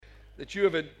that you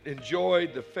have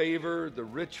enjoyed the favor, the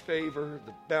rich favor,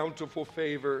 the bountiful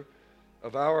favor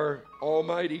of our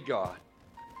Almighty God.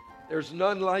 There's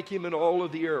none like Him in all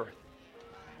of the earth,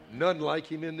 none like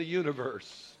Him in the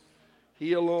universe.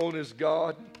 He alone is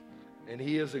God, and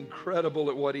He is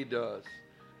incredible at what He does.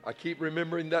 I keep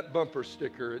remembering that bumper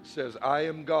sticker. It says, "I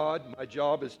am God, my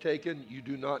job is taken, you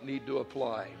do not need to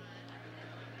apply."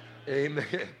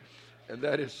 Amen. And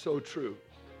that is so true.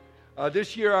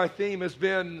 This year our theme has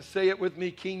been, say it with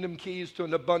me, Kingdom Keys to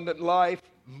an Abundant Life.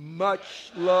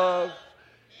 Much love,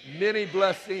 many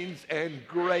blessings, and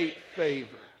great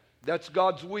favor. That's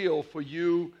God's will for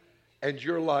you and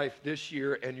your life this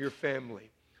year and your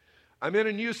family. I'm in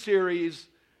a new series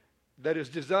that is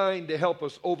designed to help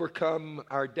us overcome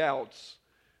our doubts,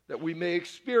 that we may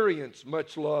experience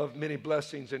much love, many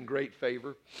blessings, and great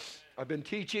favor. I've been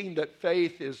teaching that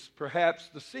faith is perhaps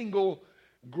the single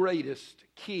greatest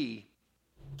key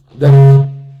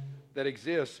that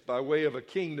exists by way of a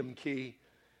kingdom key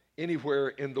anywhere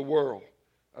in the world.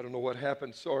 I don't know what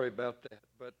happened. Sorry about that.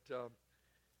 But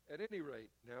at any rate,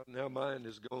 now mine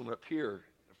is going up here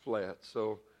flat.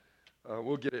 So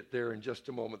we'll get it there in just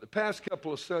a moment. The past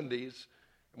couple of Sundays,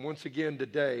 and once again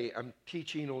today, I'm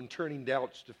teaching on turning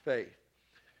doubts to faith.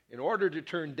 In order to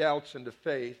turn doubts into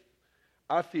faith,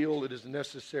 I feel it is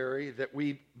necessary that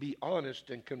we be honest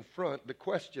and confront the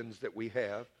questions that we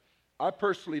have. I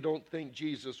personally don't think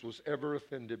Jesus was ever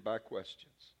offended by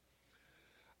questions.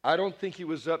 I don't think He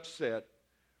was upset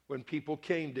when people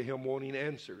came to Him wanting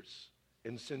answers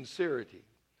in sincerity.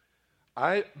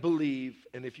 I believe,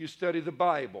 and if you study the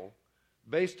Bible,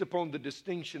 based upon the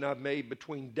distinction I've made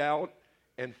between doubt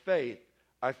and faith,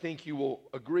 I think you will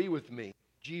agree with me.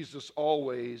 Jesus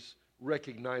always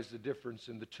recognized the difference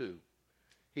in the two.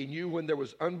 He knew when there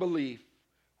was unbelief,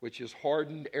 which is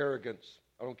hardened arrogance.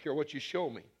 I don't care what you show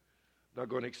me. I'm not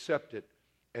going to accept it.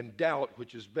 And doubt,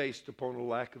 which is based upon a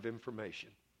lack of information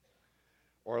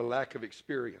or a lack of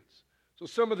experience. So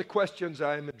some of the questions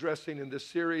I am addressing in this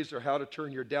series are how to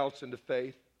turn your doubts into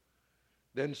faith.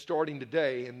 Then starting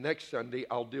today and next Sunday,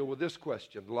 I'll deal with this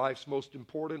question. Life's most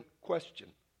important question.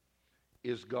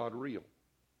 Is God real?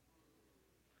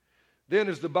 Then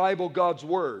is the Bible God's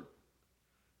Word?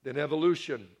 Then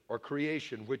evolution or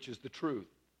creation, which is the truth?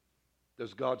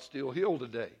 Does God still heal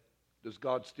today? Does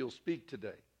God still speak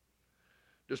today?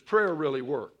 Does prayer really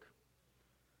work?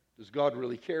 Does God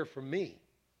really care for me?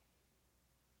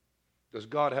 Does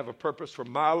God have a purpose for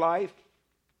my life?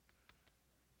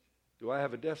 Do I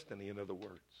have a destiny, in other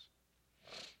words?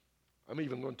 I'm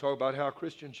even going to talk about how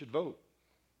Christians should vote.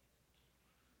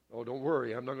 Oh, don't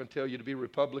worry. I'm not going to tell you to be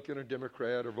Republican or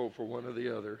Democrat or vote for one or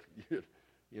the other.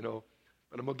 You know.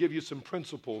 But I'm going to give you some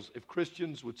principles. If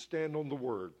Christians would stand on the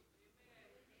Word,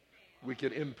 we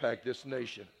could impact this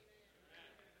nation.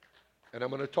 And I'm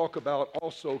going to talk about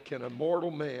also, can a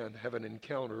mortal man have an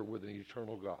encounter with an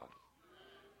eternal God?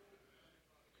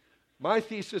 My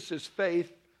thesis is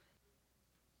faith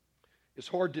is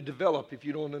hard to develop if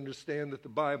you don't understand that the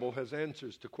Bible has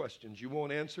answers to questions. You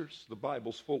want answers? The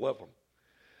Bible's full of them.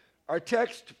 Our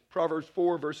text, Proverbs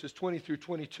 4, verses 20 through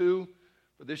 22,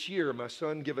 for this year, my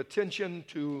son, give attention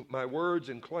to my words,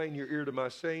 incline your ear to my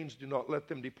sayings. Do not let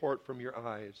them depart from your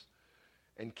eyes,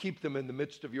 and keep them in the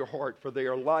midst of your heart, for they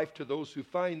are life to those who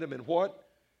find them, and what?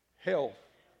 Health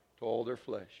to all their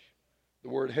flesh. The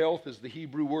word health is the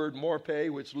Hebrew word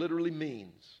morphe, which literally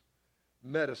means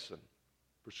medicine,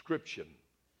 prescription.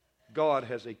 God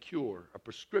has a cure, a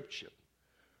prescription.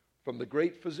 From the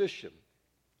great physician,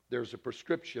 there's a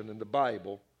prescription in the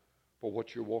Bible for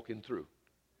what you're walking through.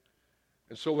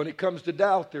 And so when it comes to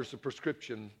doubt, there's a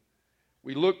prescription.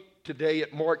 We look today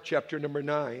at Mark chapter number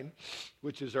 9,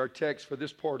 which is our text for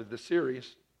this part of the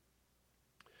series.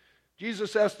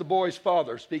 Jesus asked the boy's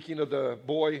father, speaking of the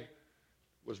boy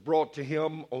was brought to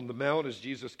him on the mount as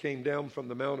Jesus came down from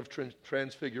the Mount of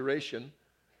Transfiguration.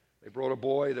 They brought a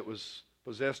boy that was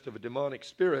possessed of a demonic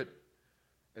spirit,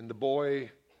 and the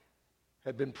boy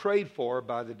had been prayed for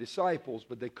by the disciples,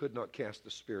 but they could not cast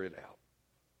the spirit out.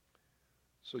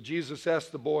 So Jesus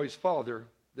asked the boy's father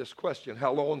this question: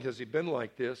 how long has he been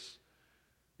like this?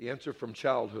 The answer: from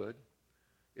childhood.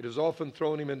 It has often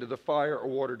thrown him into the fire or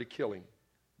water to kill him.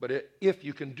 But if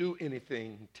you can do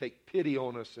anything, take pity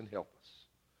on us and help us.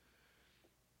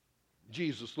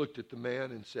 Jesus looked at the man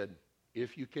and said,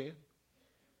 if you can.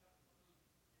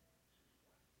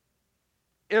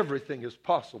 Everything is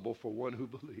possible for one who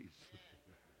believes.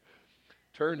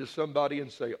 Turn to somebody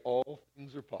and say, all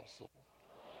things are possible.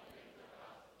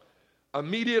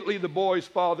 Immediately the boy's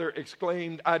father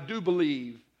exclaimed, I do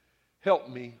believe. Help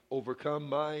me overcome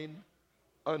mine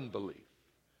unbelief.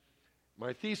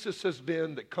 My thesis has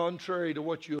been that contrary to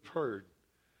what you have heard,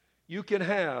 you can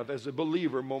have, as a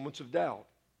believer, moments of doubt.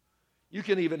 You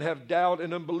can even have doubt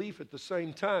and unbelief at the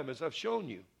same time, as I've shown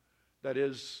you. That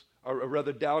is, or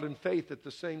rather, doubt and faith at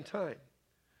the same time.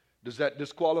 Does that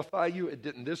disqualify you? It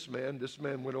didn't this man. This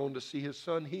man went on to see his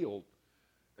son healed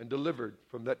and delivered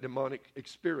from that demonic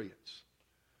experience.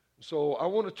 So I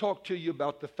want to talk to you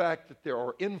about the fact that there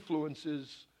are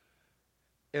influences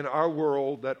in our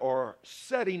world that are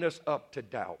setting us up to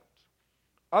doubt.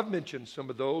 I've mentioned some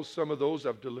of those. Some of those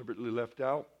I've deliberately left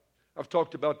out. I've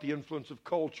talked about the influence of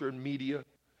culture and media.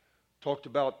 Talked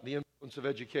about the influence of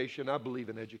education. I believe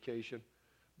in education.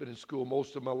 Been in school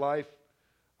most of my life.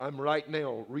 I'm right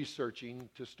now researching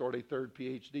to start a third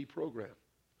PhD program.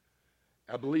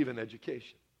 I believe in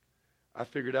education. I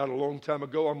figured out a long time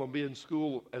ago I'm going to be in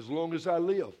school as long as I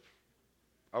live.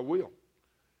 I will.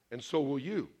 And so will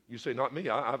you. You say, not me.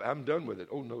 I'm done with it.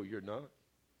 Oh, no, you're not.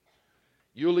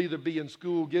 You'll either be in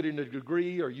school getting a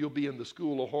degree or you'll be in the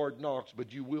school of hard knocks,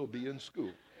 but you will be in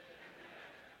school.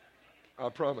 I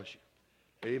promise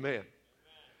you. Amen.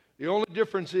 The only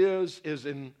difference is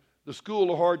in the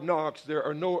school of hard knocks, there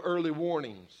are no early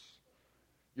warnings.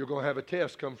 You're going to have a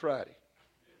test come Friday.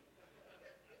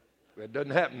 That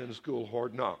doesn't happen in the school of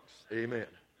hard knocks. Amen.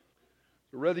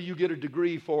 So whether you get a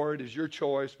degree for it is your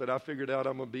choice, but I figured out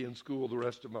I'm going to be in school the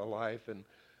rest of my life, and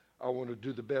I want to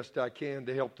do the best I can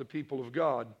to help the people of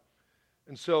God.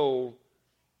 And so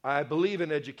I believe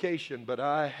in education, but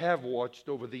I have watched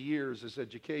over the years as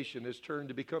education has turned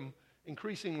to become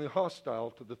increasingly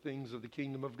hostile to the things of the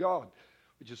kingdom of God,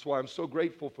 which is why I'm so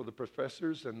grateful for the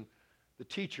professors and the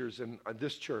teachers in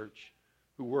this church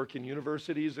who work in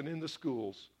universities and in the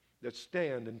schools that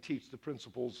stand and teach the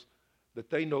principles that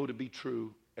they know to be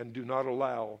true and do not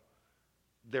allow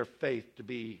their faith to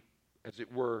be, as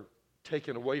it were,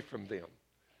 taken away from them.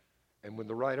 And when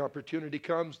the right opportunity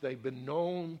comes, they've been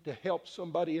known to help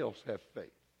somebody else have faith.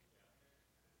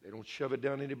 They don't shove it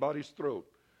down anybody's throat.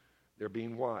 They're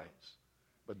being wise.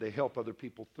 But they help other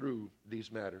people through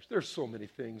these matters. There's so many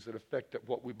things that affect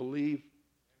what we believe.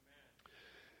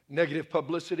 Negative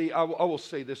publicity. I will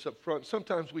say this up front.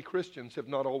 Sometimes we Christians have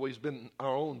not always been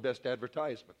our own best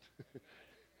advertisement.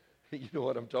 You know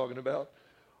what I'm talking about?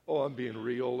 Oh, I'm being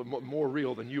real, more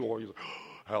real than you are. You're like,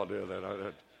 oh, how dare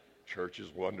that church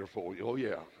is wonderful. Oh,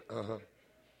 yeah.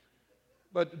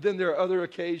 But then there are other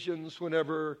occasions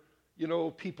whenever,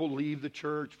 people leave the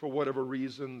church for whatever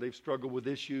reason. They've struggled with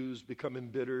issues, become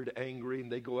embittered, angry, and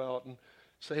they go out and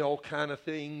say all kind of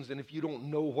things. And if you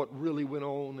don't know what really went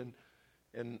on,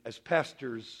 and as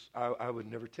pastors, I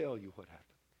would never tell you what happened.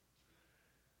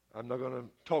 I'm not going to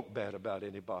talk bad about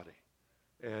anybody.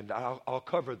 And I'll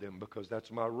cover them because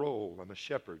that's my role. I'm a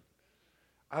shepherd.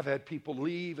 I've had people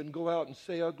leave and go out and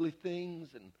say ugly things,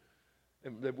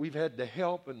 and that we've had to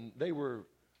help, and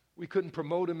we couldn't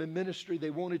promote them in ministry.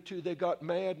 They wanted to. They got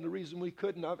mad, and the reason we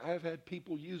couldn't, I've had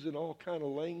people using all kind of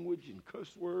language and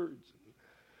cuss words and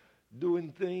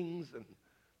doing things,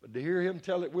 but to hear him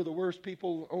tell it we're the worst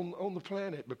people on the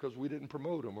planet because we didn't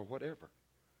promote them or whatever.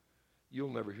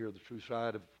 You'll never hear the true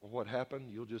side of what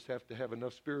happened. You'll just have to have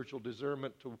enough spiritual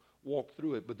discernment to walk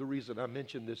through it. But the reason I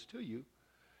mention this to you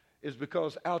is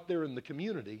because out there in the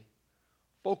community,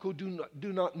 folk who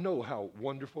do not know how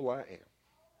wonderful I am.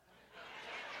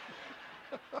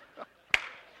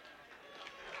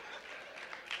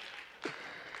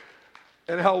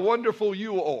 And how wonderful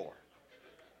you are.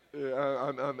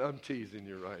 I'm teasing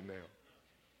you right now.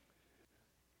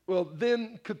 Well,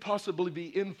 then could possibly be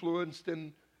influenced,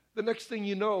 and the next thing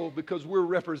you know, because we're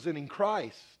representing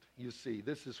Christ, you see,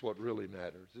 this is what really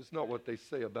matters. It's not what they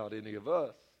say about any of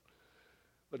us,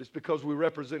 but it's because we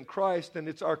represent Christ, and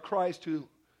it's our Christ who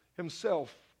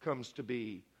himself comes to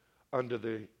be under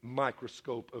the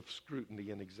microscope of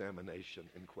scrutiny and examination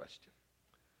and question.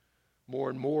 More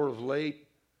and more of late,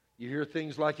 you hear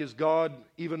things like, is God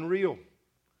even real?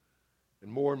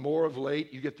 And more of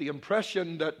late, you get the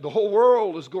impression that the whole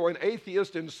world is going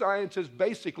atheist, and science has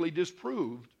basically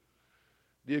disproved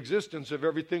the existence of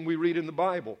everything we read in the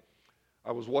Bible.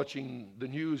 I was watching the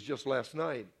news just last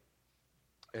night,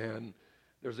 and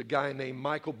there's a guy named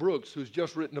Michael Brooks who's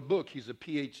just written a book. He's a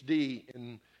PhD,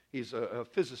 and he's a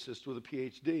physicist with a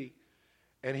PhD,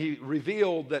 and he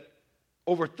revealed that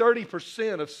over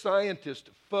 30% of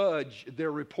scientists fudge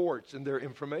their reports and their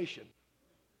information.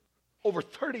 Over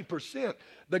 30%.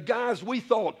 The guys we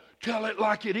thought, tell it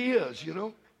like it is,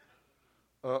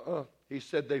 He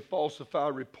said they falsify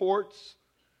reports,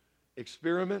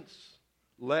 experiments,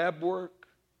 lab work,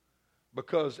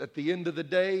 because at the end of the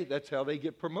day, that's how they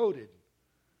get promoted.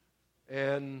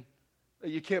 And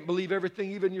you can't believe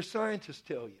everything even your scientists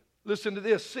tell you. Listen to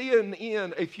this.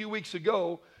 CNN a few weeks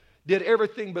ago did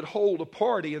everything but hold a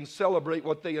party and celebrate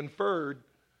what they inferred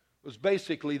was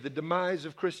basically the demise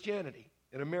of Christianity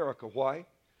in America. Why?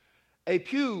 A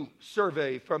Pew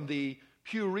survey from the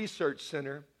Pew Research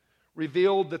Center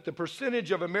revealed that the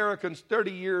percentage of Americans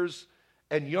 30 years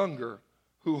and younger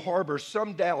who harbor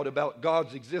some doubt about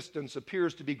God's existence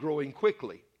appears to be growing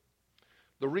quickly.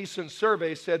 The recent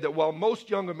survey said that while most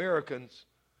young Americans,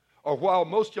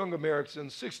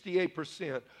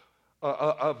 68%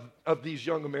 of these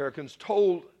young Americans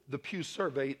told the Pew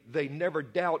survey they never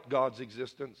doubt God's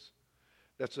existence.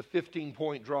 That's a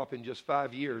 15-point drop in just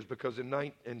 5 years, because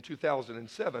in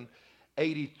 2007,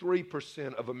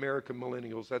 83% of American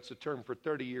millennials, that's a term for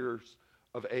 30 years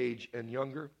of age and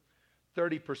younger,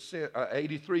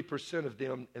 83% of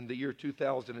them in the year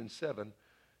 2007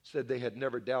 said they had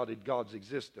never doubted God's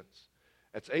existence.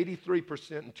 That's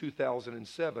 83% in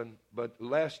 2007, but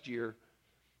last year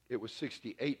it was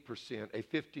 68%, a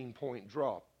 15-point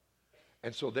drop.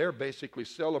 And so they're basically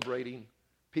celebrating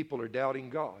people are doubting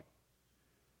God.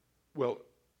 Well,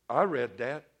 I read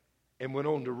that and went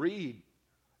on to read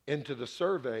into the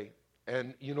survey,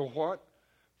 and you know what?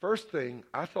 First thing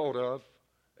I thought of,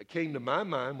 it came to my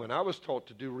mind when I was taught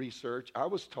to do research, I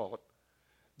was taught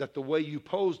that the way you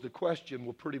pose the question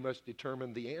will pretty much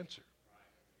determine the answer.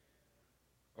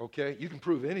 Okay? You can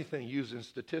prove anything using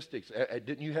statistics.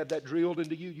 Didn't you have that drilled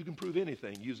into you? You can prove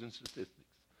anything using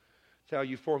statistics. It's how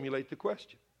you formulate the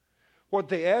question. What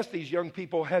they asked these young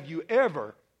people, have you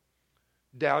ever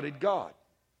doubted God?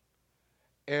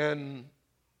 And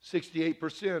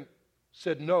 68%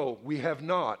 said, no, we have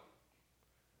not.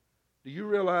 Do you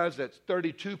realize that's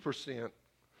 32%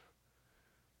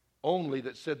 only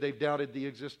that said they've doubted the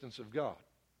existence of God?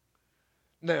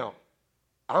 Now,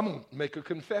 I'm going to make a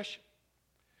confession.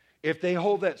 If they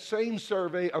hold that same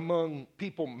survey among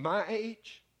people my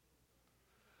age,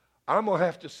 I'm going to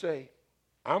have to say,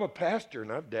 I'm a pastor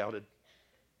and I've doubted.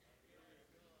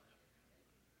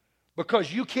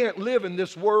 Because you can't live in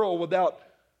this world without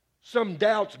some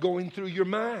doubts going through your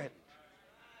mind.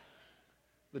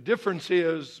 The difference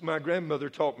is, my grandmother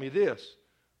taught me this.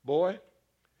 Boy,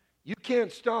 you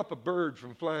can't stop a bird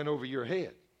from flying over your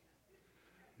head,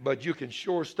 but you can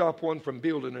sure stop one from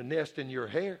building a nest in your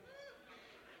hair.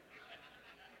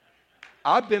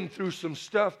 I've been through some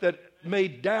stuff that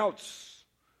made doubts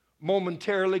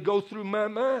momentarily go through my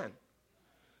mind.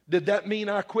 Did that mean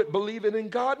I quit believing in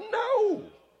God? No.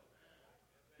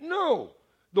 No.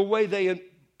 The way they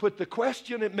put the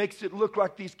question, it makes it look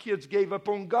like these kids gave up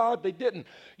on God. They didn't.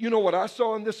 You know what I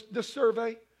saw in this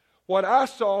survey? What I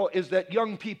saw is that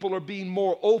young people are being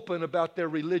more open about their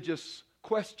religious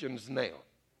questions now.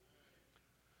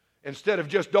 Instead of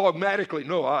just dogmatically,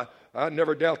 no, I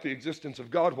never doubt the existence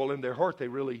of God. Well, in their heart, they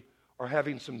really are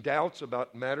having some doubts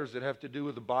about matters that have to do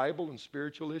with the Bible and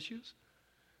spiritual issues.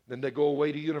 Then they go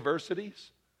away to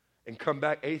universities and come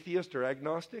back atheists or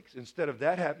agnostics. Instead of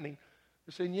that happening,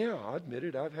 they're saying, yeah, I admit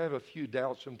it. I've had a few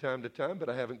doubts from time to time, but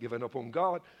I haven't given up on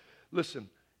God. Listen,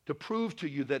 to prove to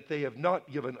you that they have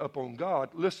not given up on God,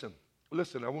 listen,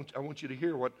 I want you to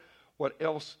hear what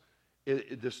else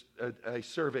a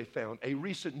survey found. A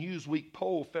recent Newsweek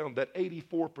poll found that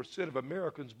 84% of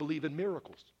Americans believe in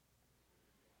miracles.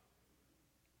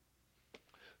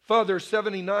 Further,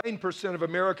 79% of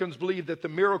Americans believe that the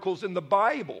miracles in the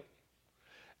Bible,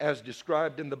 as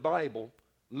described in the Bible,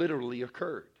 literally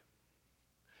occurred.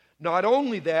 Not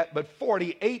only that, but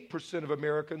 48% of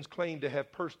Americans claim to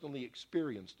have personally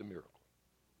experienced a miracle.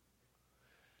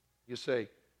 You say,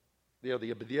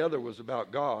 the other was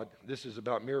about God. This is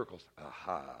about miracles.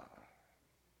 Aha.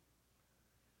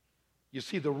 You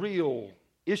see, the real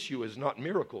issue is not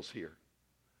miracles here.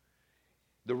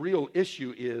 The real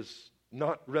issue is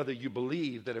not whether you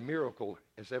believe that a miracle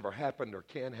has ever happened or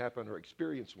can happen or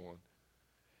experience one.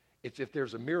 It's if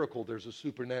there's a miracle, there's a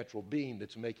supernatural being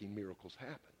that's making miracles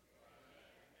happen.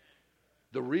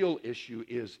 The real issue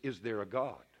is there a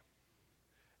God?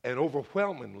 And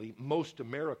overwhelmingly, most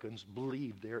Americans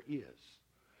believe there is.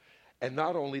 And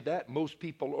not only that, most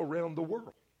people around the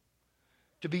world.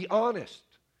 To be honest,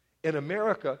 in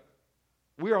America,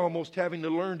 we're almost having to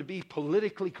learn to be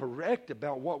politically correct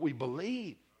about what we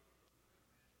believe.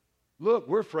 Look,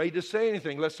 we're afraid to say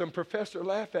anything lest some professor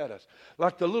laugh at us.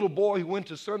 Like the little boy who went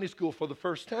to Sunday school for the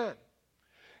first time.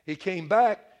 He came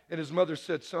back and his mother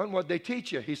said, son, what'd they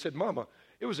teach you? He said, Mama,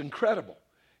 it was incredible.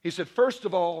 He said, first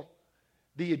of all,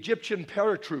 the Egyptian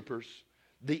paratroopers,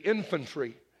 the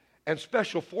infantry, and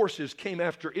special forces came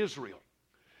after Israel.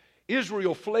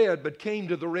 Israel fled but came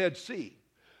to the Red Sea.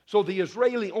 So the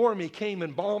Israeli army came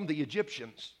and bombed the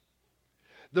Egyptians.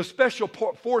 The special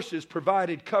forces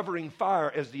provided covering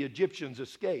fire as the Egyptians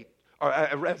escaped, or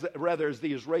rather as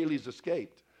the Israelis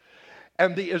escaped.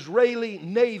 And the Israeli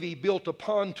Navy built a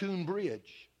pontoon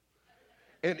bridge.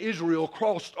 And Israel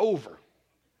crossed over.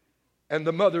 And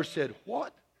the mother said,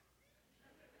 "What?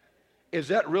 Is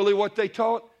that really what they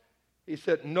taught?" He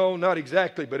said, "No, not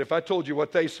exactly, but if I told you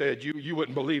what they said, you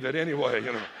wouldn't believe it anyway,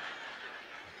 you know."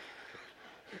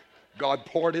 God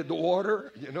parted the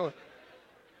water, you know.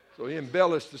 So he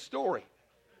embellished the story.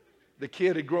 The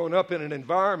kid had growing up in an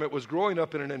environment,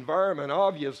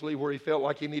 obviously, where he felt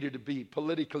like he needed to be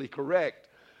politically correct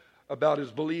about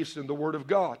his beliefs in the Word of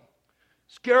God.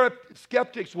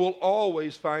 Skeptics will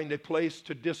always find a place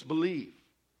to disbelieve,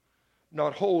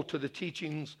 not hold to the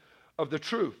teachings of the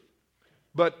truth.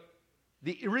 But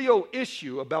the real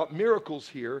issue about miracles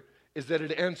here is that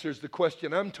it answers the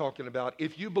question I'm talking about.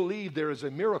 If you believe there is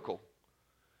a miracle,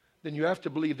 then you have to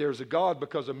believe there's a God,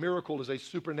 because a miracle is a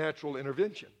supernatural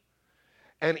intervention.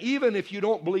 And even if you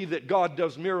don't believe that God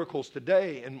does miracles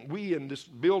today, and we in this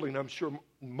building, I'm sure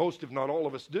most if not all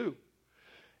of us do,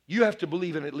 you have to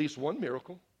believe in at least one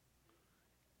miracle.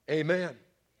 Amen.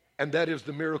 And that is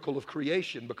the miracle of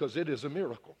creation, because it is a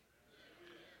miracle.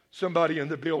 Somebody in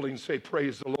the building say,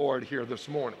 "Praise the Lord," here this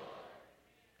morning.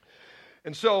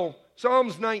 And so,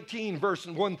 Psalms 19, verse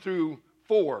 1 through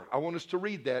 4, I want us to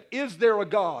read that. Is there a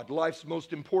God? Life's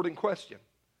most important question.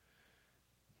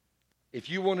 If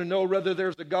you want to know whether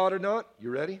there's a God or not, you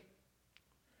ready?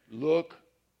 Look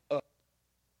up.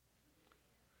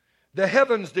 The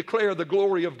heavens declare the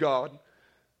glory of God.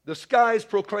 The skies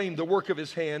proclaim the work of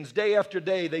his hands. Day after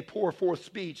day they pour forth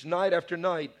speech. Night after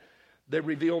night they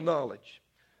reveal knowledge.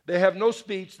 They have no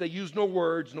speech, they use no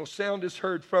words, no sound is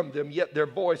heard from them, yet their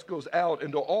voice goes out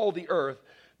into all the earth,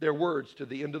 their words to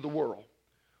the end of the world.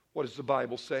 What is the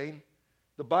Bible saying?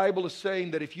 The Bible is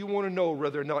saying that if you want to know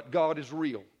whether or not God is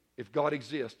real, if God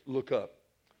exists, look up.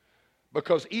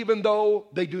 Because even though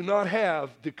they do not have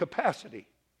the capacity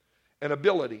and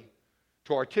ability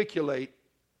to articulate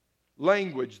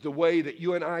language the way that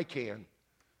you and I can,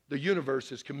 the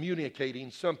universe is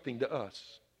communicating something to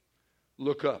us.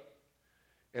 Look up.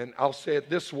 And I'll say it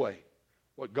this way.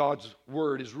 What God's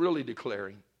word is really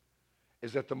declaring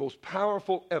is that the most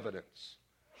powerful evidence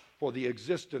for the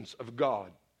existence of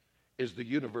God is the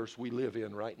universe we live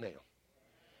in right now.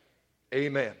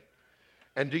 Amen.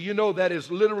 And do you know that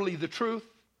is literally the truth?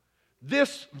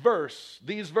 This verse,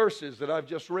 these verses that I've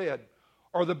just read,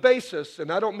 are the basis,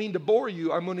 and I don't mean to bore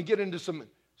you. I'm going to get into some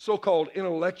so-called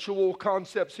intellectual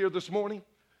concepts here this morning.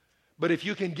 But if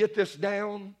you can get this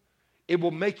down, it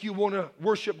will make you want to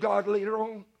worship God later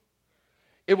on.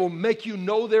 It will make you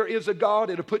know there is a God.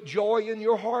 It'll put joy in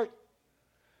your heart.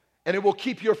 And it will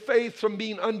keep your faith from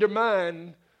being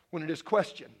undermined when it is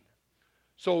questioned.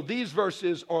 So these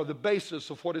verses are the basis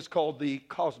of what is called the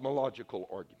cosmological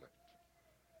argument.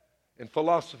 In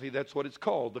philosophy, that's what it's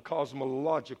called, the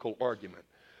cosmological argument.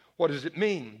 What does it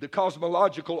mean? The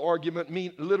cosmological argument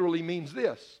literally means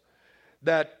this,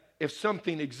 that if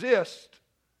something exists,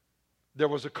 there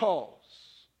was a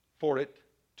cause for it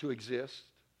to exist.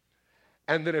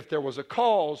 And then if there was a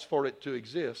cause for it to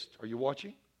exist, are you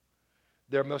watching?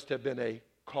 There must have been a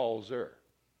causer.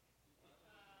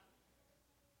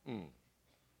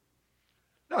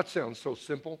 That sounds so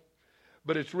simple,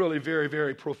 but it's really very,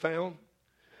 very profound.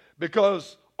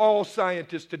 Because all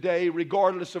scientists today,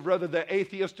 regardless of whether they're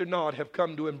atheist or not, have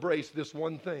come to embrace this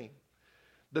one thing,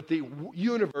 that the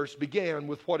universe began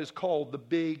with what is called the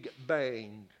Big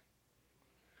Bang.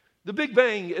 The Big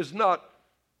Bang is not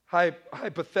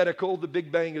hypothetical. The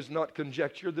Big Bang is not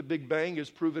conjecture. The Big Bang is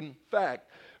proven fact.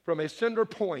 From a center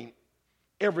point,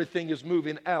 everything is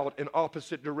moving out in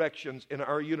opposite directions in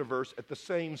our universe at the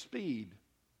same speed.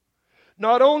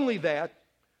 Not only that,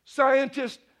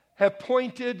 scientists have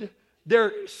pointed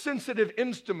their sensitive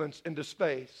instruments into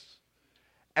space,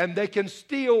 and they can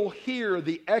still hear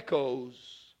the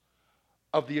echoes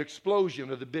of the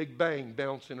explosion of the Big Bang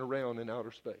bouncing around in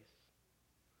outer space.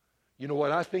 You know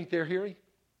what I think they're hearing?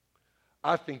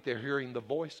 I think they're hearing the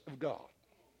voice of God.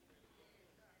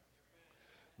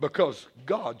 Because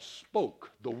God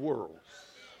spoke the world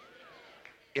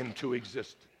into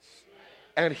existence.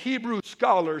 And Hebrew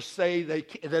scholars say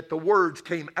that the words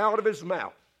came out of his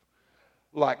mouth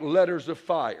like letters of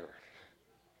fire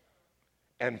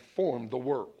and formed the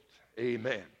world.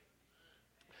 Amen.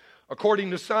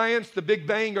 According to science, the Big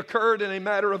Bang occurred in a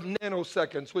matter of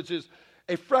nanoseconds, which is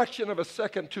a fraction of a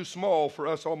second too small for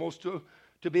us almost to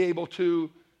be able to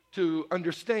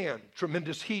understand.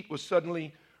 Tremendous heat was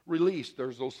suddenly released.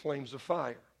 There's those flames of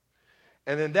fire.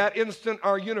 And in that instant,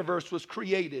 our universe was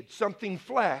created. Something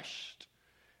flashed,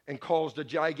 and caused a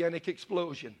gigantic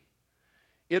explosion.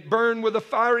 It burned with a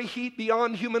fiery heat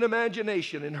beyond human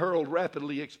imagination and hurled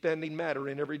rapidly expanding matter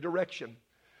in every direction.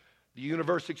 The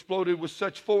universe exploded with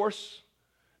such force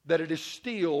that it is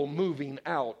still moving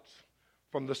out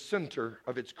from the center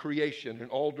of its creation in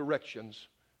all directions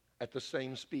at the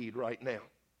same speed right now.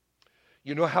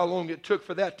 You know how long it took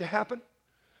for that to happen?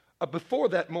 Before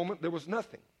that moment, there was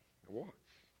nothing. There was.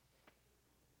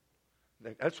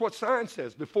 That's what science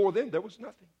says. Before then, there was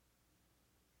nothing.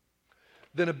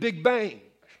 Then a big bang.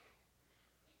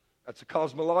 That's a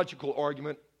cosmological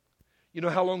argument. You know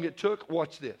how long it took?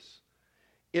 Watch this.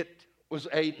 It was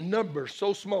a number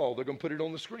so small, they're going to put it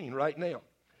on the screen right now,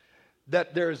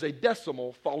 that there is a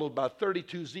decimal followed by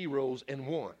 32 zeros and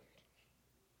 1.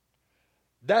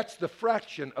 That's the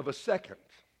fraction of a second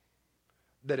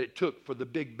that it took for the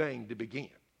Big Bang to begin.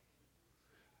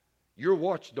 Your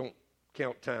watch don't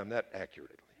count time that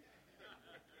accurately.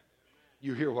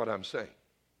 You hear what I'm saying?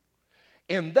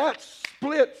 In that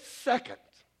split second,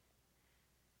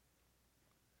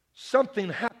 something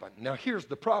happened. Now here's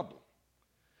the problem.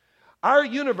 Our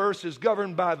universe is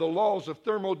governed by the laws of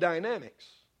thermodynamics.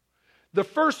 The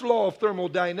first law of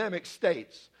thermodynamics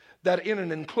states that in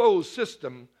an enclosed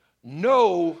system,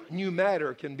 no new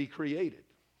matter can be created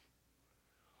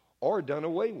or done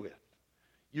away with.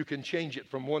 You can change it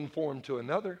from one form to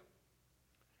another.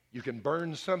 You can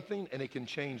burn something and it can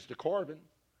change to carbon.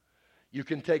 You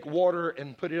can take water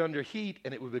and put it under heat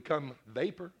and it will become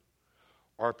vapor,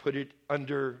 or put it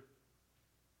under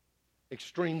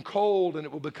extreme cold and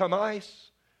it will become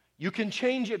ice. You can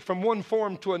change it from one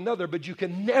form to another, but you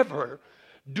can never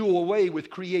do away with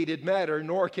created matter,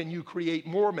 nor can you create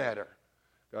more matter.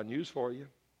 Got news for you.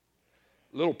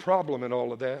 Little problem in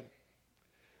all of that,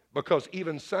 because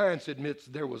even science admits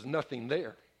there was nothing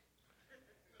there.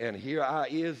 And here I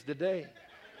is today.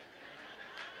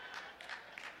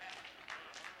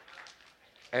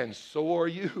 And so are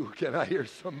you. Can I hear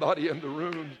somebody in the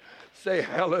room say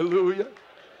hallelujah?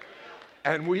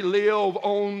 And we live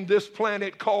on this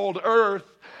planet called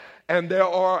Earth, and there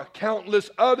are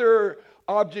countless other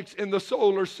objects in the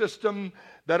solar system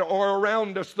that are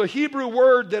around us. The Hebrew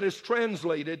word that is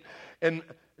translated in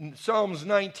Psalms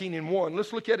 19:1,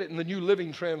 let's look at it in the New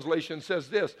Living Translation, says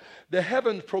this: the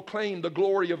heavens proclaim the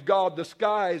glory of God, the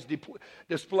skies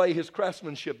display his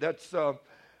craftsmanship. That's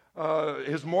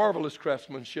his marvelous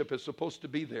craftsmanship is supposed to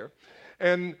be there.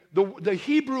 And the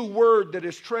Hebrew word that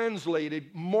is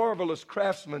translated marvelous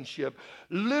craftsmanship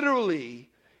literally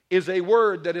is a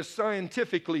word that is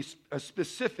scientifically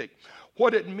specific.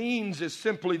 What it means is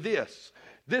simply this.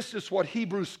 This is what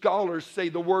Hebrew scholars say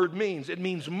the word means. It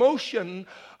means motion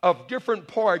of different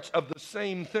parts of the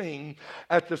same thing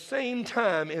at the same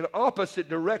time in opposite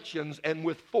directions and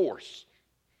with force.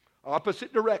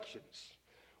 Opposite directions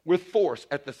with force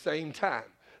at the same time.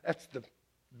 That's the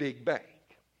Big Bang.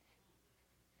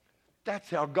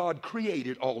 That's how God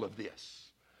created all of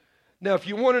this. Now, if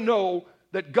you want to know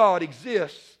that God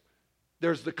exists,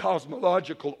 there's the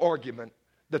cosmological argument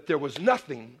that there was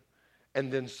nothing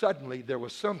and then suddenly there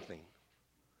was something.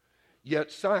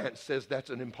 Yet science says that's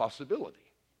an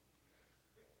impossibility.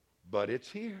 But it's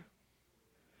here.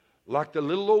 Like the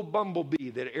little old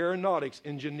bumblebee that aeronautics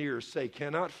engineers say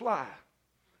cannot fly.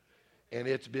 And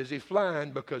it's busy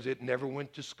flying because it never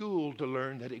went to school to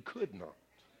learn that it could not.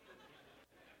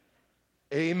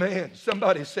 Amen.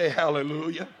 Somebody say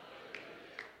hallelujah.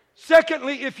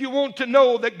 Secondly, if you want to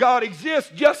know that God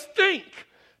exists, just think.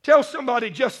 Tell somebody,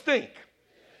 just think.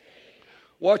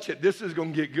 Watch it. This is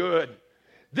going to get good.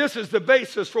 This is the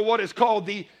basis for what is called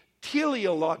the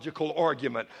teleological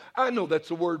argument. I know that's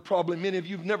a word probably many of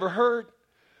you have never heard.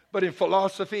 But in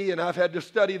philosophy, and I've had to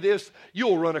study this,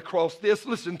 you'll run across this.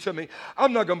 Listen to me.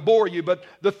 I'm not going to bore you, but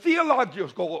the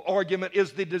theological argument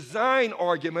is the design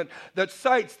argument that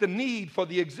cites the need for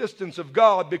the existence of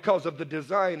God because of the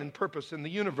design and purpose in the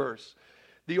universe.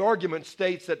 The argument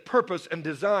states that purpose and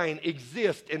design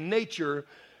exist in nature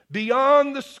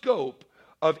beyond the scope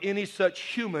of any such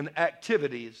human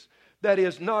activities. That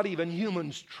is, not even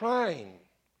humans trying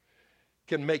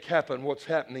can make happen what's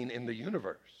happening in the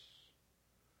universe.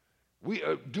 We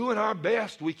are doing our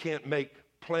best. We can't make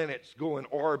planets go in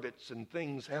orbits and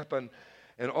things happen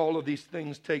and all of these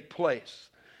things take place.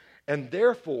 And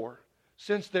therefore,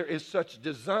 since there is such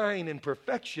design and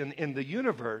perfection in the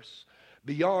universe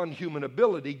beyond human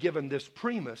ability, given this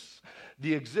premise,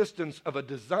 the existence of a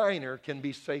designer can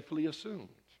be safely assumed.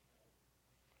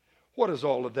 What does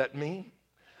all of that mean?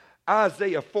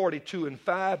 Isaiah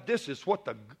 42:5, this is what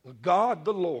the God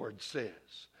the Lord says.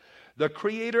 The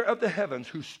creator of the heavens,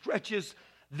 who stretches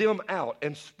them out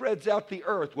and spreads out the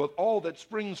earth with all that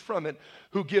springs from it,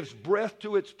 who gives breath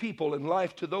to its people and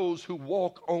life to those who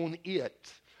walk on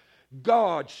it.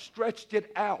 God stretched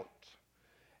it out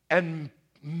and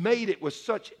made it with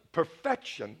such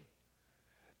perfection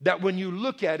that when you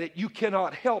look at it, you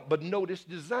cannot help but notice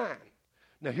design.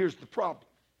 Now here's the problem.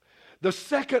 The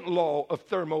second law of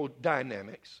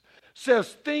thermodynamics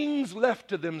says things left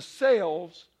to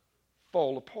themselves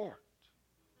fall apart.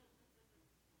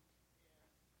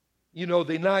 You know,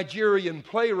 the Nigerian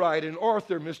playwright and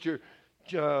author, Mr.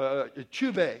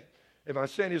 Achebe, if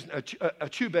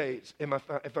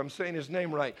I'm saying his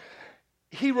name right,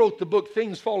 he wrote the book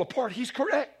Things Fall Apart. He's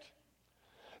correct.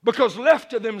 Because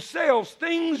left to themselves,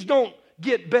 things don't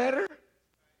get better.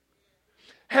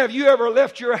 Have you ever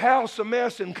left your house a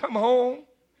mess and come home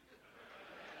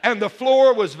and the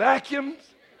floor was vacuumed,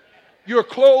 your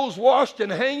clothes washed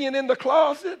and hanging in the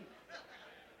closet,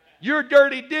 your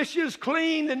dirty dishes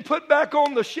cleaned and put back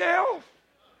on the shelf,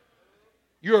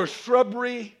 your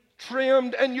shrubbery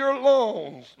trimmed and your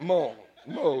lawns mowed?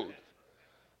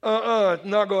 It's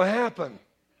not going to happen.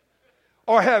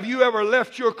 Or have you ever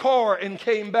left your car and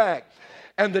came back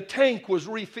and the tank was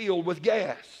refilled with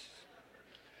gas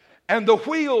and the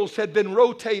wheels had been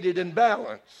rotated and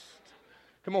balanced?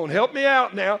 Come on, help me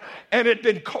out now. And it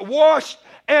had been washed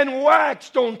and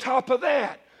waxed on top of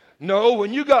that. No,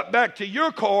 when you got back to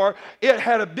your car, it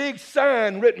had a big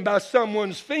sign written by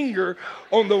someone's finger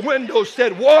on the window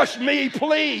said, "Wash me,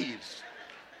 please."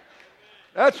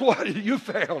 That's what you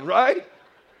found, right?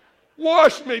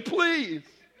 Wash me, please.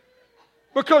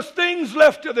 Because things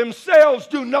left to themselves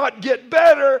do not get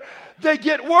better, they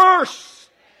get worse.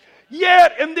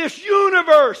 Yet in this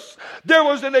universe, there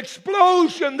was an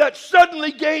explosion that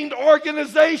suddenly gained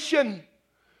organization.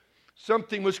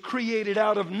 Something was created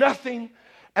out of nothing,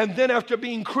 and then after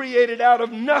being created out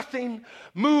of nothing,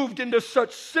 moved into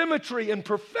such symmetry and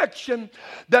perfection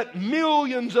that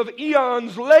millions of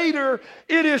eons later,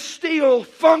 it is still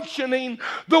functioning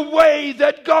the way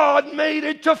that God made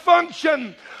it to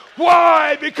function.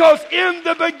 Why? Because in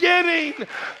the beginning,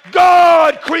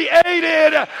 God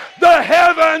created the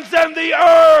heavens and the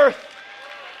earth.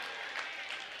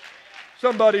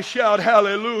 Somebody shout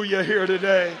hallelujah here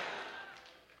today.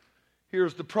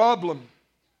 Here's the problem.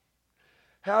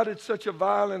 How did such a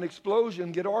violent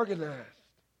explosion get organized?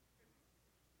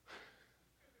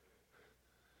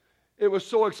 It was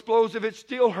so explosive, it's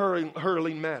still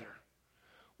hurling matter.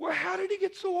 Well, how did it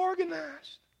get so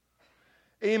organized?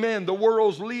 Amen. The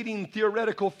world's leading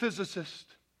theoretical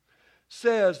physicist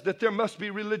says that there must be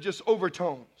religious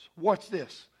overtones. Watch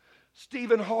this.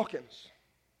 Stephen Hawking.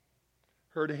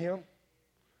 Heard of him?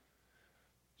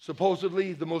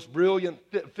 Supposedly the most brilliant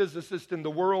physicist in the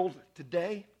world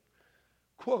today.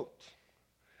 Quote,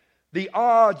 "The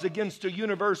odds against a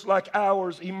universe like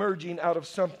ours emerging out of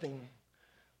something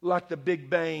like the Big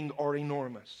Bang are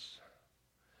enormous.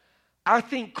 I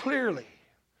think clearly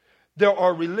there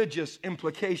are religious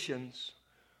implications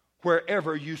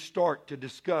wherever you start to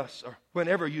discuss, or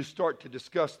whenever you start to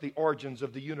discuss the origins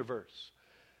of the universe.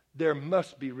 There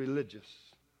must be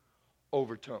religious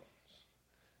overtones."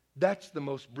 That's the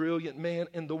most brilliant man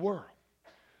in the world.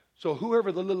 So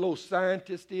whoever the little old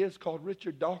scientist is called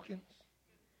Richard Dawkins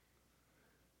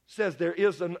says there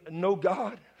is no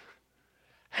God.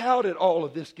 How did all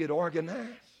of this get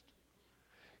organized?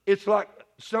 It's like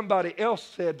somebody else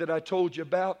said that I told you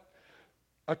about,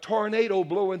 a tornado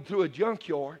blowing through a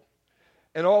junkyard,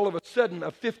 and all of a sudden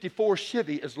a 54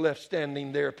 Chevy is left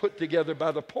standing there, put together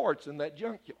by the parts in that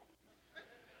junkyard.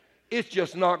 It's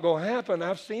just not going to happen.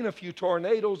 I've seen a few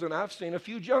tornadoes and I've seen a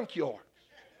few junkyards.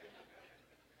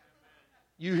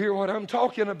 You hear what I'm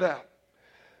talking about?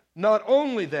 Not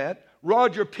only that,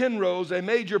 Roger Penrose, a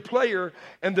major player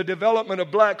in the development of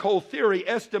black hole theory,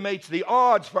 estimates the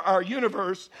odds for our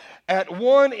universe at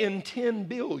 1 in 10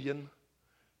 billion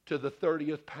to the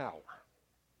 30th power.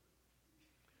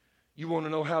 You want to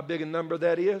know how big a number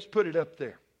that is? Put it up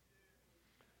there.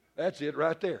 That's it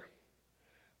right there.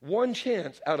 One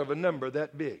chance out of a number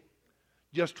that big.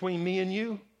 Just between me and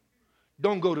you,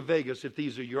 don't go to Vegas if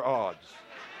these are your odds.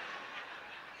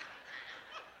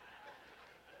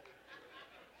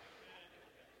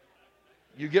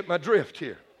 You get my drift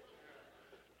here.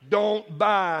 Don't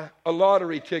buy a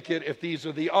lottery ticket if these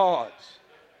are the odds.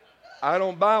 I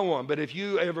don't buy one, but if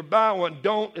you ever buy one,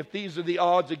 don't if these are the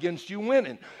odds against you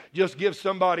winning. Just give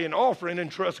somebody an offering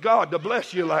and trust God to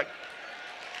bless you like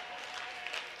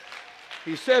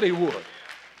He said He would.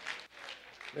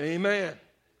 Amen.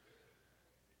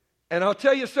 And I'll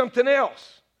tell you something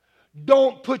else.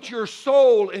 Don't put your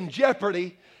soul in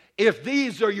jeopardy if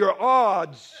these are your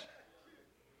odds.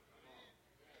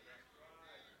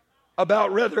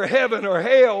 about whether heaven or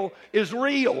hell is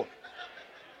real.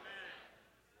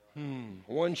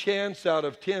 One chance out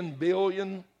of 10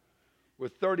 billion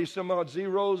with 30 some odd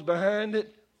zeros behind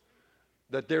it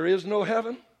that there is no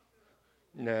heaven?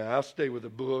 Nah, I'll stay with the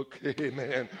book.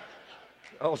 Amen.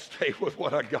 I'll stay with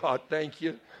what I got. Thank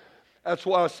you. That's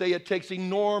why I say it takes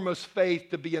enormous faith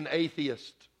to be an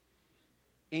atheist.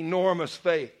 Enormous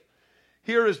faith.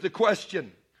 Here is the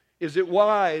question. Is it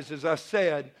wise, as I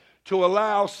said, to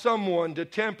allow someone to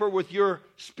tamper with your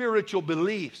spiritual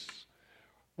beliefs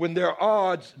when there are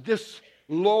odds this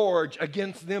large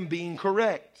against them being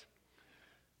correct?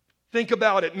 Think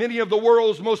about it. Many of the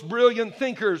world's most brilliant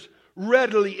thinkers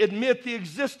readily admit the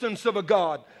existence of a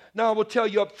God. Now, I will tell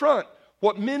you up front,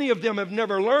 what many of them have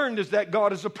never learned is that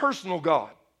God is a personal God.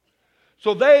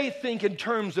 So they think in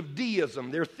terms of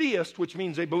deism. They're theists, which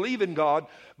means they believe in God,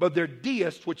 but they're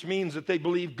deists, which means that they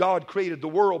believe God created the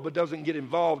world but doesn't get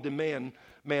involved in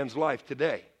man's life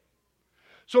today.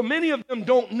 So many of them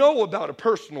don't know about a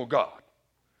personal God.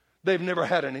 They've never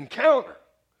had an encounter.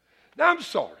 Now, I'm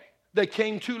sorry. They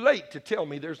came too late to tell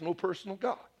me there's no personal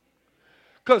God,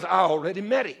 because I already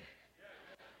met him.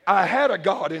 I had a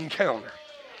God encounter.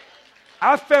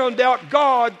 I found out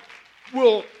God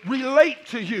will relate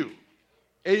to you.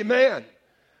 Amen.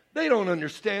 They don't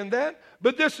understand that,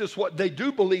 but this is what they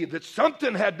do believe, that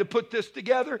something had to put this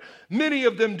together. Many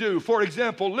of them do. For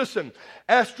example, listen,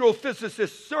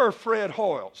 astrophysicist Sir Fred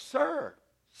Hoyle. Sir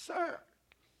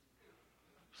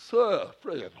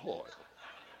Fred Hoyle.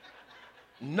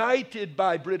 Knighted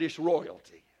by British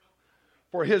royalty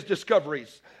for his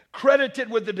discoveries, credited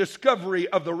with the discovery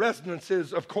of the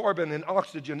resonances of carbon and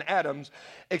oxygen atoms,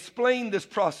 explained this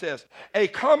process. A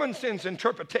common sense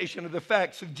interpretation of the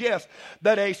fact suggests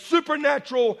that a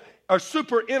supernatural or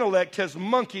super intellect has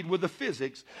monkeyed with the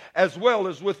physics as well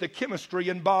as with the chemistry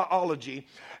and biology,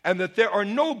 and that there are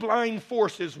no blind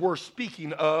forces worth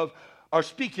speaking of or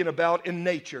speaking about in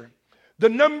nature. The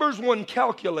numbers one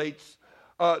calculates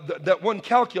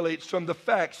from the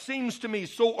facts seems to me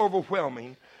so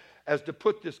overwhelming as to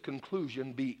put this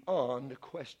conclusion beyond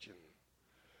question.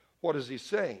 What is he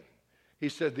saying? He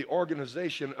said the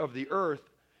organization of the earth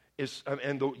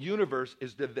and the universe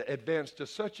is advanced to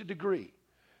such a degree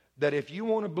that if you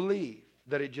want to believe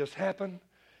that it just happened,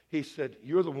 he said,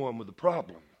 you're the one with the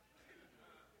problem.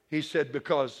 He said,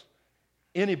 because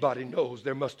anybody knows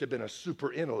there must have been a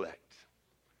super intellect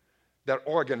that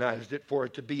organized it for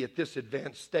it to be at this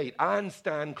advanced state.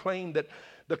 Einstein claimed that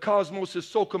the cosmos is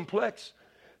so complex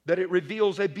that it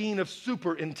reveals a being of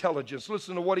super intelligence.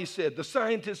 Listen to what he said. The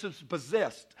scientist is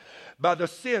possessed by the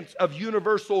sense of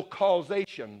universal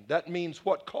causation. That means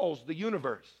what caused the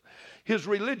universe. His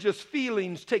religious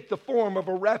feelings take the form of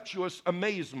a rapturous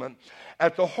amazement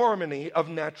at the harmony of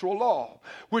natural law,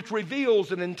 which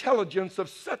reveals an intelligence of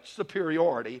such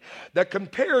superiority that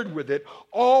compared with it,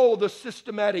 all the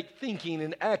systematic thinking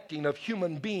and acting of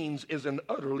human beings is an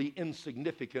utterly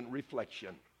insignificant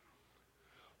reflection.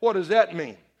 What does that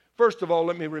mean? First of all,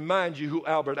 let me remind you who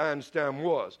Albert Einstein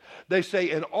was. They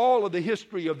say in all of the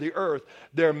history of the earth,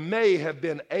 there may have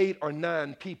been 8 or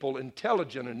 9 people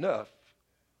intelligent enough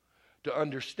to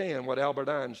understand what Albert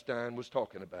Einstein was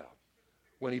talking about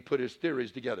when he put his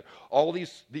theories together. All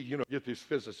these, get these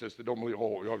physicists that don't believe,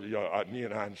 me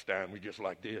and Einstein, we just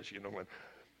like this, and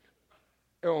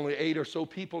there are only 8 or so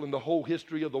people in the whole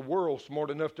history of the world smart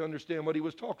enough to understand what he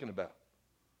was talking about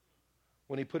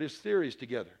when he put his theories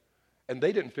together. And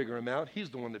they didn't figure him out. He's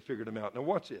the one that figured him out. Now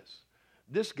watch this.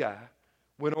 This guy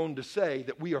went on to say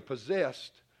that we are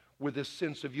possessed with this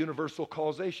sense of universal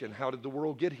causation. How did the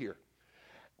world get here?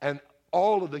 And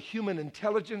all of the human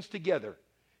intelligence together,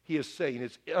 he is saying,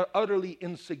 it's utterly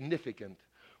insignificant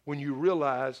when you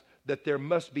realize that there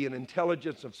must be an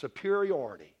intelligence of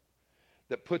superiority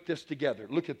that put this together.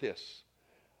 Look at this.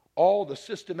 All the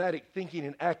systematic thinking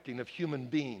and acting of human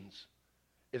beings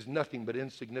is nothing but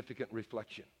insignificant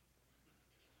reflection.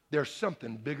 There's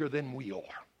something bigger than we are.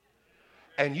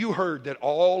 And you heard that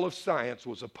all of science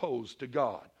was opposed to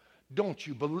God. Don't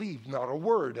you believe not a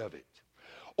word of it?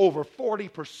 Over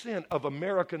 40% of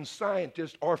American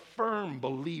scientists are firm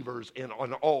believers in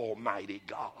an almighty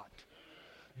God.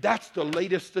 That's the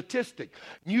latest statistic.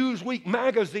 Newsweek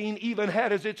magazine even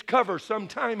had as its cover some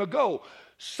time ago,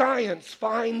 Science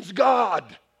Finds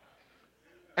God.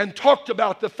 And talked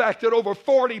about the fact that over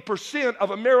 40%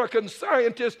 of American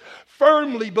scientists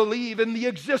firmly believe in the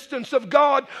existence of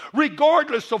God,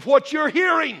 regardless of what you're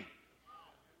hearing.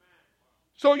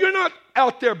 So you're not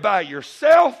out there by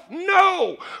yourself.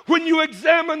 No. When you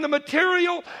examine the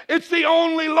material, it's the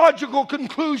only logical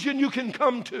conclusion you can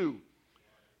come to.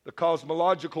 The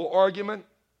cosmological argument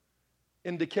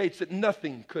indicates that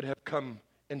nothing could have come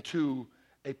into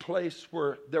a place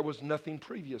where there was nothing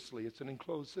previously. It's an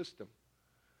enclosed system.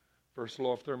 First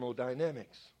law of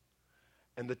thermodynamics.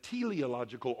 And the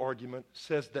teleological argument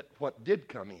says that what did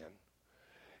come in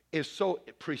is so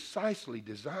precisely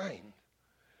designed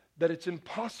that it's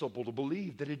impossible to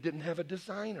believe that it didn't have a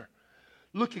designer.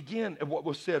 Look again at what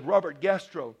was said. Robert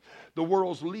Gastro, the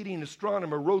world's leading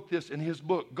astronomer, wrote this in his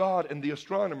book, God and the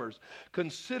Astronomers.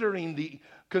 Consider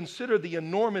the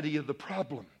enormity of the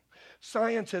problem.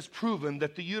 Science has proven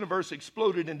that the universe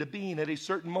exploded into being at a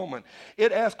certain moment.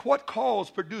 It asks what cause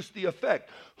produced the effect?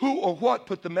 Who or what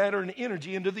put the matter and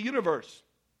energy into the universe?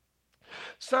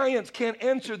 Science can't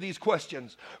answer these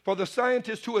questions. For the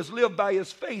scientist who has lived by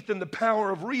his faith in the power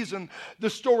of reason, the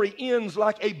story ends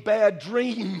like a bad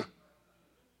dream.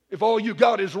 If all you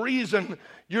got is reason,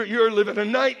 you're living a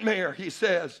nightmare, he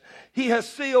says. He has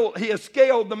scaled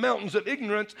the mountains of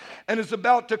ignorance and is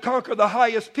about to conquer the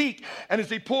highest peak. And as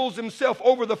he pulls himself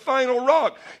over the final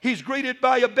rock, he's greeted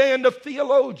by a band of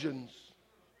theologians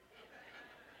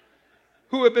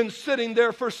who have been sitting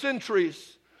there for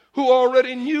centuries, who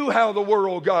already knew how the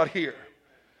world got here.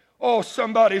 Oh,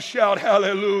 somebody shout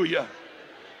hallelujah.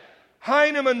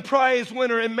 Heinemann Prize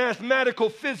winner in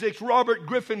mathematical physics Robert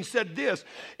Griffin said this: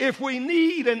 if we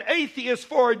need an atheist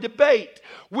for a debate,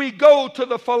 we go to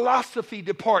the philosophy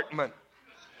department.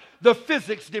 The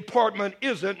physics department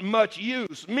isn't much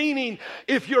use. Meaning,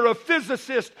 if you're a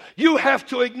physicist, you have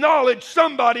to acknowledge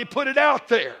somebody put it out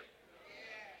there.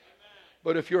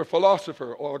 But if you're a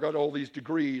philosopher, oh, I got all these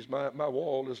degrees. My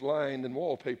wall is lined and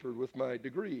wallpapered with my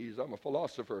degrees. I'm a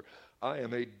philosopher. I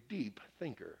am a deep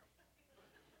thinker.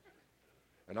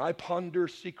 And I ponder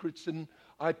secrets and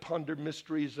I ponder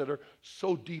mysteries that are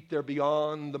so deep they're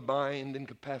beyond the mind and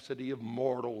capacity of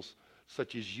mortals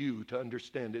such as you to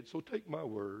understand it. So take my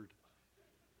word.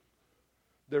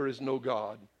 There is no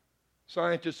God.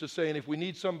 Scientists are saying if we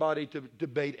need somebody to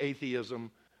debate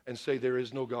atheism and say there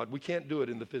is no God, we can't do it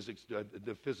in the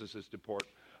physicist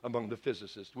department, among the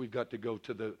physicists. We've got to go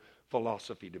to the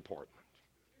philosophy department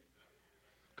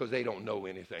because they don't know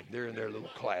anything. They're in their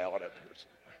little cloud up there.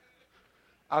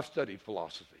 I've studied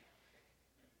philosophy.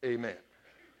 Amen.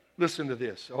 Listen to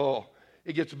this. Oh,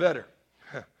 it gets better.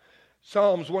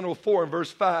 Psalms 104 and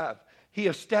verse 5. He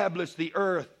established the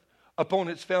earth upon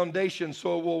its foundation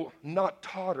so it will not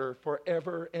totter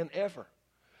forever and ever.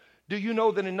 Do you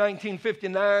know that in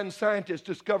 1959, scientists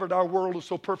discovered our world is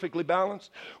so perfectly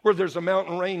balanced? Where there's a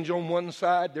mountain range on one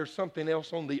side, there's something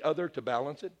else on the other to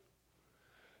balance it.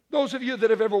 Those of you that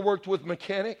have ever worked with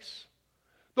mechanics,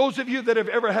 those of you that have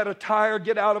ever had a tire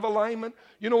get out of alignment,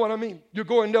 you know what I mean? You're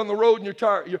going down the road and your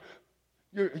tire,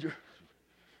 you're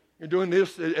doing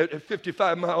this at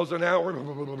 55 miles an hour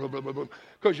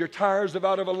because your tires are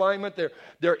out of alignment.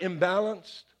 They're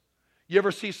imbalanced. You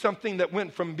ever see something that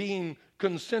went from being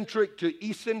concentric to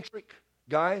eccentric?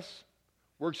 Guys,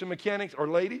 works in mechanics, or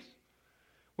ladies?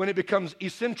 When it becomes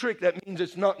eccentric, that means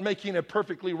it's not making a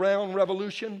perfectly round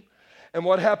revolution. And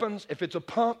what happens? If it's a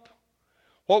pump,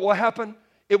 what will happen?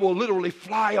 It will literally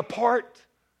fly apart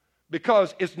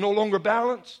because it's no longer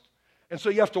balanced. And so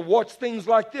you have to watch things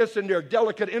like this, and there are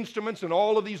delicate instruments and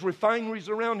all of these refineries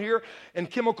around here and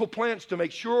chemical plants to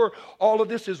make sure all of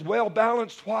this is well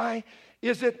balanced. Why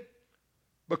is it?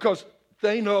 Because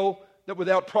they know that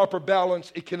without proper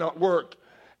balance, it cannot work.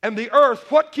 And the earth,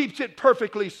 what keeps it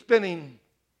perfectly spinning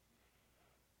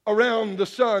around the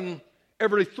sun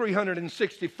every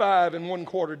 365 and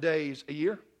 1/4 days a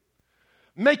year?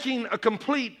 Making a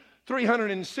complete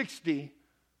 360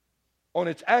 on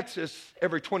its axis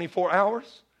every 24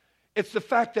 hours. It's the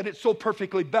fact that it's so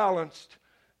perfectly balanced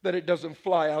that it doesn't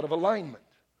fly out of alignment.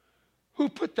 Who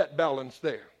put that balance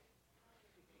there?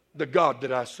 The God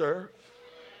that I serve.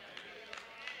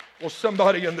 Well,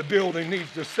 somebody in the building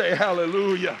needs to say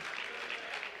hallelujah.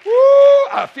 Woo!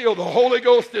 I feel the Holy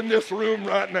Ghost in this room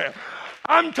right now.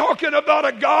 I'm talking about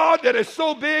a God that is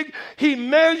so big, He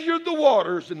measured the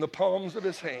waters in the palms of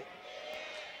His hand.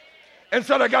 And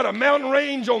said, I got a mountain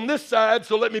range on this side,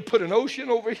 so let me put an ocean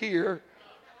over here.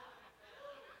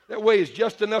 That weighs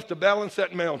just enough to balance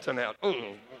that mountain out.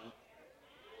 Woo!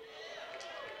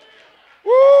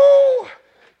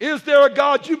 Is there a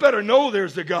God? You better know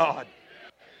there's a God.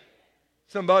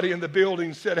 Somebody in the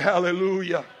building said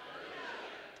hallelujah.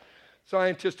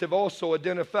 Scientists have also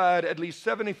identified at least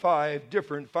 75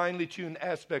 different finely tuned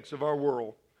aspects of our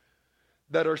world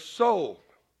that are so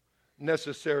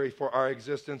necessary for our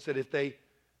existence that if they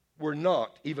were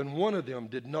not, even one of them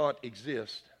did not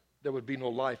exist, there would be no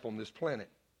life on this planet.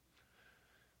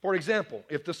 For example,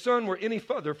 if the sun were any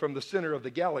further from the center of the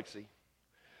galaxy,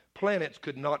 planets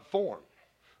could not form.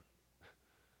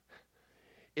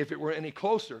 If it were any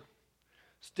closer,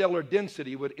 stellar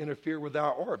density would interfere with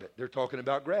our orbit. They're talking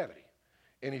about gravity.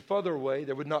 Any further away,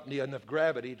 there would not be enough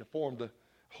gravity to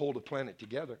hold the planet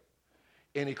together.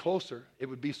 Any closer, it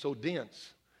would be so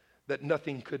dense that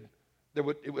nothing could, it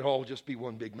would all just be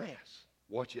one big mass.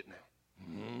 Watch it now.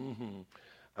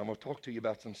 I'm going to talk to you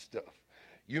about some stuff.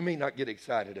 You may not get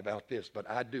excited about this, but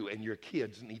I do, and your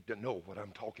kids need to know what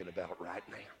I'm talking about right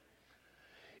now.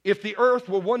 If the earth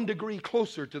were 1 degree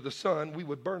closer to the sun, we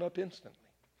would burn up instantly.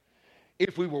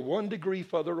 If we were 1 degree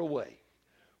further away,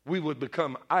 we would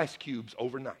become ice cubes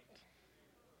overnight.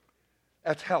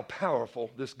 That's how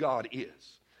powerful this God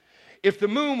is. If the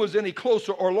moon was any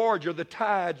closer or larger, the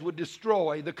tides would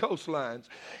destroy the coastlines.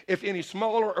 If any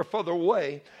smaller or further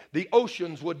away, the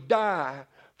oceans would die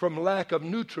from lack of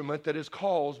nutriment that is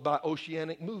caused by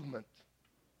oceanic movement.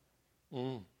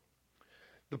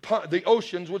 The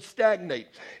oceans would stagnate.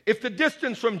 If the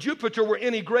distance from Jupiter were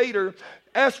any greater,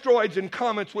 asteroids and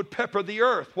comets would pepper the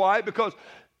earth. Why? Because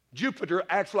Jupiter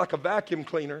acts like a vacuum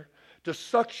cleaner to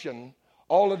suction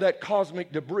all of that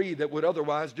cosmic debris that would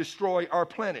otherwise destroy our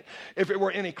planet. If it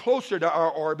were any closer to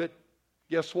our orbit,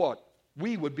 guess what?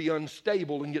 We would be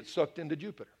unstable and get sucked into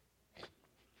Jupiter.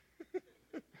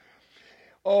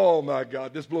 Oh my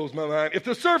God, this blows my mind. If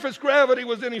the surface gravity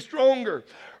was any stronger,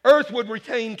 Earth would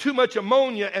retain too much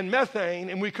ammonia and methane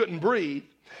and we couldn't breathe.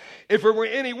 If it were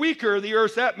any weaker, the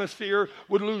Earth's atmosphere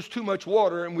would lose too much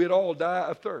water and we'd all die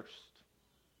of thirst.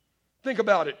 Think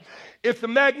about it. If the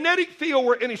magnetic field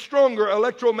were any stronger,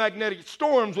 electromagnetic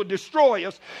storms would destroy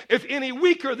us. If any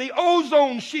weaker, the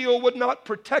ozone shield would not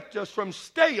protect us from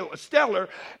stellar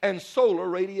and solar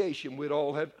radiation. We'd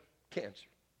all have cancer.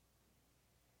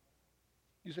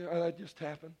 You say, oh, that just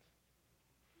happened?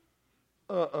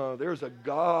 There's a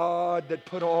God that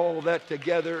put all that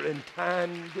together and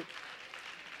timed it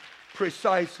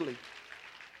precisely.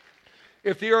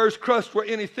 If the earth's crust were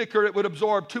any thicker, it would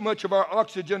absorb too much of our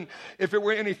oxygen. If it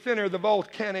were any thinner, the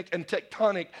volcanic and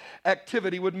tectonic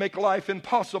activity would make life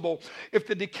impossible. If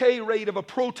the decay rate of a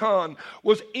proton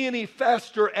was any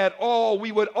faster at all,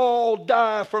 we would all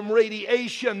die from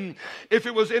radiation. If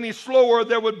it was any slower,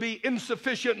 there would be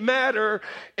insufficient matter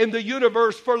in the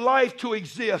universe for life to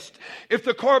exist. If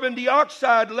the carbon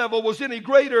dioxide level was any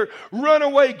greater,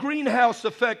 runaway greenhouse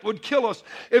effect would kill us.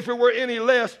 If it were any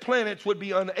less, planets would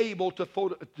be unable to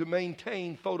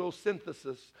maintain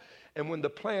photosynthesis. And when the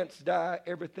plants die,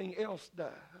 everything else dies.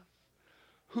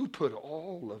 Who put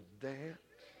all of that?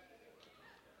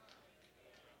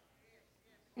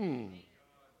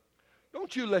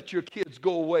 Don't you let your kids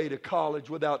go away to college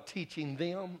without teaching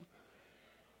them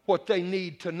what they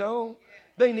need to know.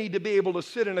 They need to be able to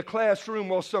sit in a classroom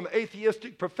while some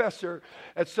atheistic professor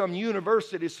at some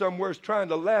university somewhere is trying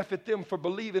to laugh at them for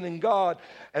believing in God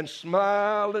and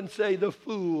smile and say, the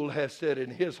fool has said in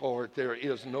his heart there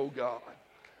is no God.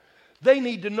 They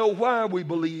need to know why we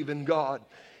believe in God.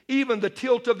 Even the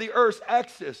tilt of the earth's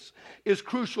axis is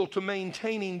crucial to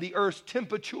maintaining the earth's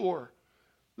temperature.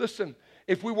 Listen,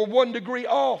 if we were 1 degree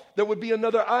off, there would be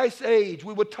another ice age.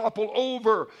 We would topple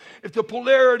over. If the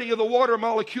polarity of the water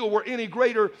molecule were any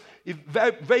greater,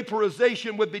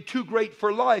 vaporization would be too great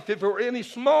for life. If it were any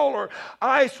smaller,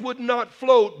 ice would not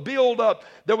float, build up.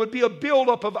 There would be a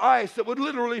buildup of ice that would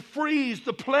literally freeze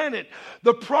the planet.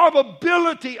 The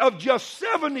probability of just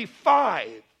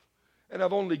 75, and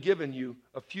I've only given you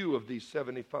a few of these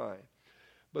 75,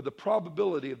 but the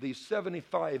probability of these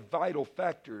 75 vital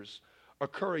factors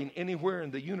occurring anywhere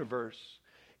in the universe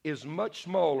is much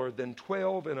smaller than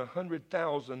 12 in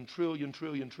 100,000 trillion.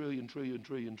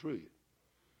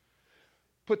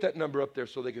 Put that number up there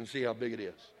so they can see how big it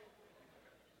is.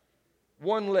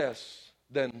 One less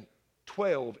than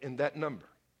 12 in that number.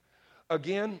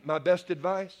 Again, my best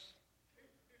advice,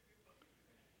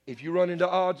 if you run into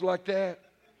odds like that,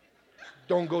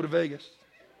 don't go to Vegas.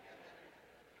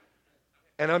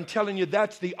 And I'm telling you,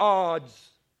 that's the odds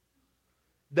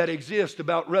that exist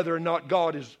about whether or not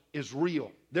God is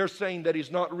real. They're saying that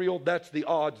he's not real. That's the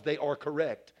odds. They are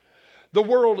correct. The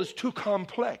world is too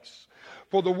complex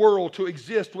for the world to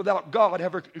exist without God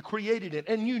ever created it.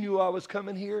 And you knew I was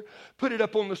coming here. Put it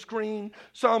up on the screen.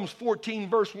 Psalms 14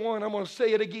 verse 1. I'm going to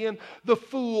say it again. The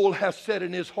fool has said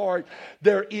in his heart,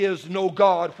 there is no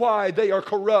God. Why? They are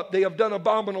corrupt. They have done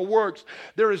abominable works.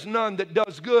 There is none that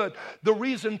does good. The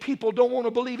reason people don't want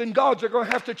to believe in God, they're going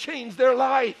to have to change their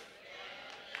life.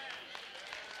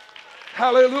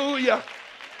 Hallelujah.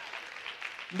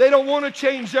 They don't want to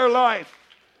change their life.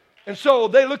 And so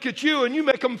they look at you and you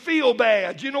make them feel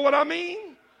bad. You know what I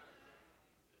mean?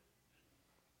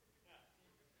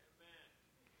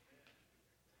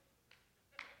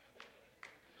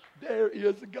 There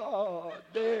is God.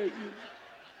 There is.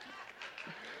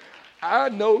 I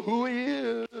know who he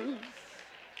is.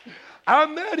 I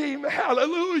met him.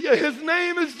 Hallelujah. His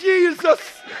name is Jesus.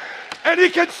 And he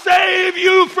can save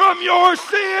you from your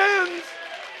sins.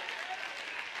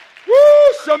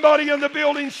 Woo! Somebody in the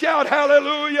building shout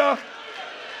hallelujah.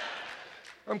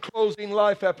 I'm closing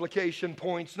life application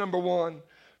points. Number one,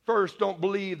 first, don't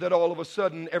believe that all of a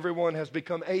sudden everyone has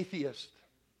become atheist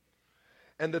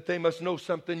and that they must know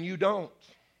something you don't.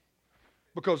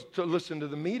 Because to listen to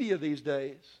the media these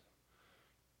days,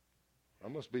 I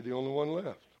must be the only one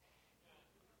left.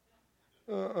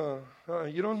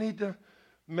 You don't need to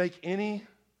make any,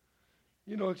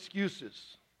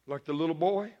 excuses. Like the little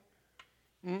boy.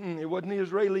 It wasn't the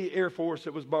Israeli Air Force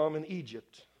that was bombing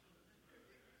Egypt.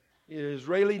 The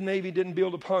Israeli Navy didn't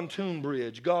build a pontoon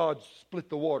bridge. God split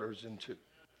the waters in two.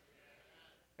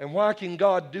 And why can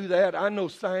God do that? I know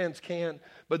science can't,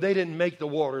 but they didn't make the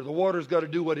water. The water's got to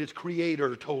do what its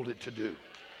creator told it to do.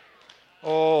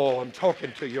 Oh, I'm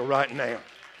talking to you right now.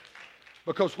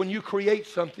 Because when you create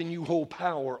something, you hold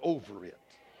power over it.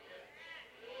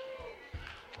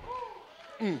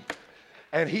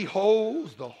 And he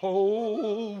holds the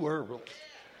whole world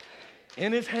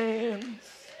in his hands.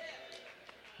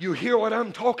 You hear what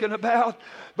I'm talking about?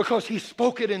 Because he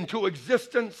spoke it into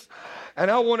existence.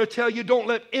 And I want to tell you, don't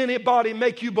let anybody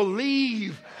make you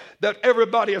believe that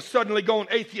everybody is suddenly going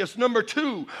atheist. Number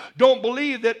two, don't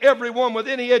believe that everyone with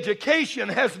any education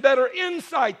has better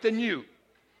insight than you.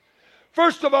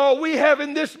 First of all, we have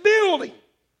in this building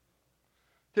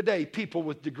today people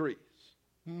with degrees,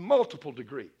 multiple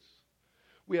degrees.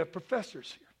 We have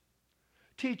professors here,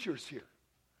 teachers here.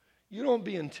 You don't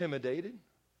be intimidated.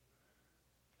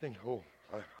 Think,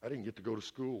 I didn't get to go to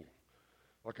school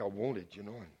like I wanted, and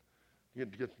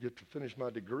get to finish my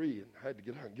degree, and I had to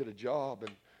get out and get a job,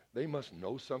 and they must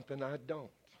know something I don't.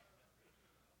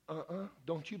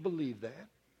 Don't you believe that?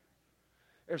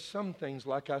 There's some things,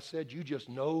 like I said, you just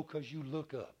know because you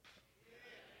look up.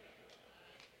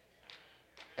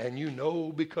 And you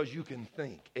know because you can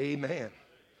think. Amen.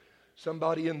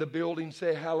 Somebody in the building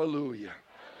say hallelujah.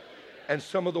 And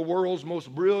some of the world's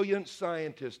most brilliant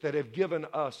scientists that have given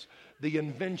us the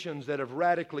inventions that have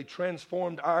radically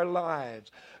transformed our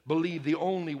lives believe the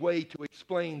only way to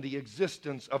explain the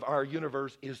existence of our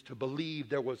universe is to believe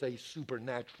there was a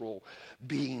supernatural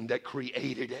being that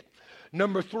created it.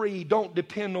 Number three, don't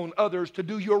depend on others to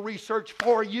do your research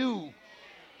for you.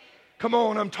 Come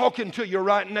on, I'm talking to you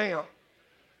right now.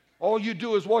 All you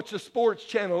do is watch the sports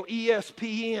channel,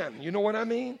 ESPN. You know what I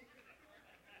mean?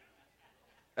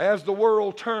 As the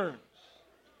world turns.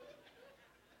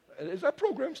 Is that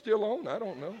program still on? I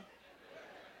don't know.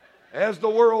 As the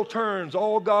world turns,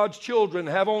 all God's children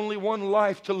have only one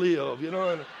life to live,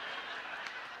 and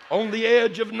on the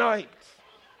edge of night.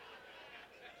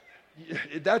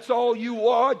 That's all you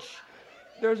watch.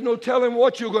 There's no telling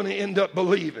what you're going to end up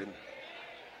believing.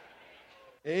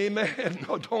 Amen.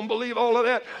 No, don't believe all of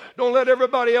that. Don't let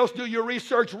everybody else do your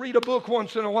research. Read a book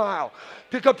once in a while.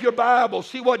 Pick up your Bible.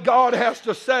 See what God has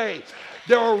to say.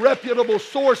 There are reputable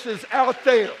sources out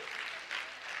there.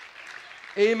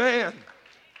 Amen.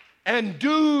 And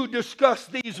do discuss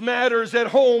these matters at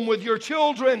home with your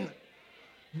children.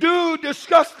 Do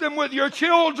discuss them with your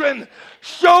children.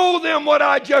 Show them what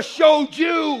I just showed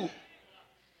you.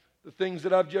 The things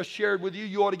that I've just shared with you,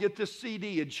 you ought to get this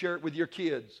CD and share it with your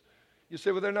kids. You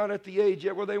say, well, they're not at the age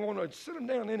yet. Well, they want to sit them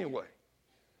down anyway.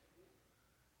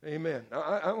 Amen.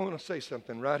 I want to say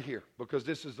something right here because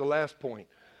this is the last point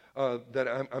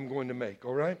that I'm going to make,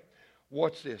 all right?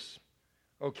 Watch this,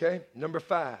 okay? Number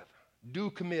 5, do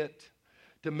commit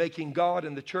to making God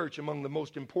and the church among the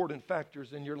most important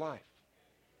factors in your life.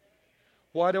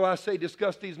 Why do I say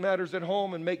discuss these matters at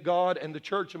home and make God and the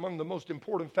church among the most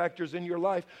important factors in your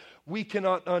life? We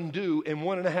cannot undo in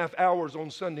 1.5 hours on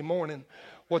Sunday morning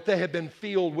what they have been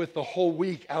filled with the whole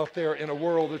week out there in a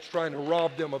world that's trying to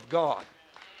rob them of God.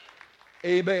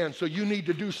 Amen. So you need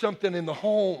to do something in the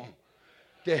home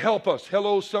to help us.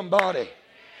 Hello, somebody.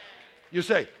 You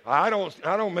say, I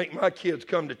don't make my kids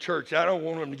come to church. I don't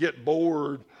want them to get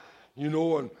bored,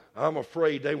 and I'm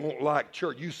afraid they won't like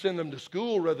church. You send them to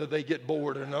school whether they get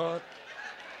bored or not.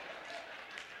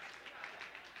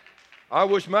 I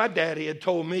wish my daddy had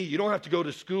told me, you don't have to go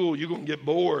to school, you're going to get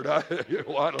bored. I'd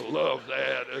have loved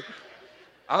that.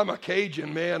 I'm a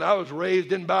Cajun, man. I was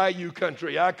raised in Bayou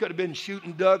country. I could have been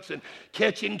shooting ducks and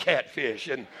catching catfish.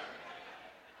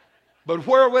 But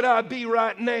where would I be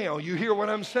right now? You hear what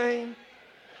I'm saying?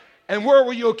 And where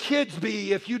will your kids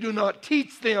be if you do not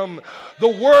teach them the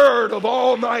word of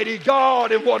Almighty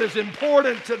God and what is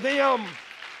important to them?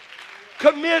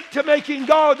 Commit to making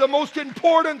God the most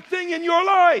important thing in your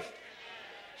life.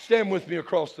 Stand with me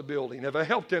across the building. Have I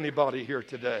helped anybody here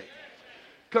today?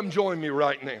 Come join me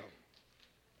right now.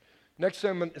 Next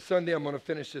Sunday, I'm going to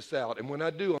finish this out. And when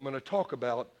I do, I'm going to talk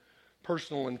about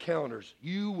personal encounters.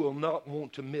 You will not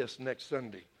want to miss next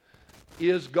Sunday.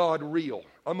 Is God real?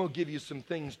 I'm going to give you some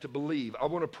things to believe. I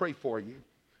want to pray for you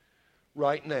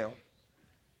right now.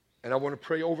 And I want to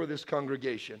pray over this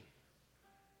congregation.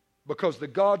 Because the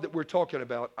God that we're talking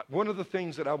about, one of the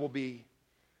things that I will be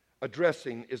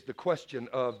addressing is the question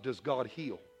of, does God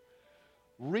heal?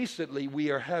 Recently, we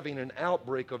are having an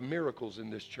outbreak of miracles in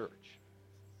this church.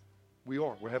 We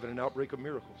are. We're having an outbreak of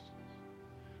miracles.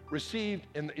 Received,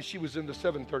 and she was in the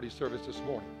 7:30 service this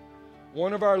morning.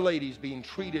 One of our ladies being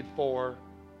treated for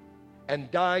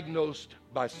and diagnosed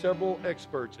by several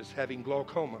experts as having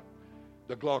glaucoma.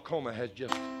 The glaucoma has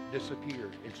just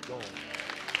disappeared. It's gone.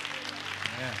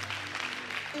 Yeah.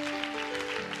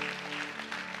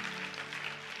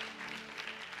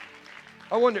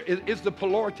 I wonder, is the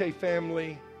Pilarte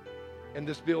family in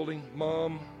this building?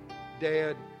 Mom,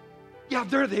 Dad? Yeah,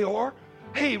 there they are.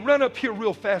 Hey, run up here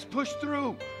real fast. Push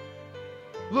through.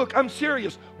 Look, I'm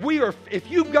serious.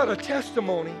 If you've got a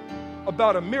testimony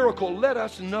about a miracle, let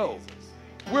us know.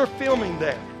 We're filming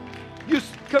that.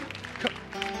 Come.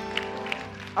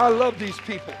 I love these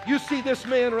people. You see this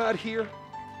man right here?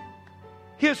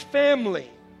 His family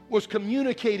was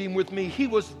communicating with me. He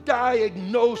was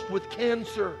diagnosed with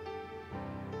cancer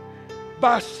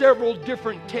by several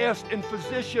different tests and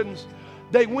physicians.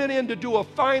 They went in to do a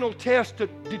final test to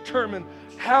determine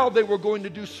how they were going to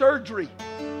do surgery.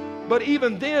 But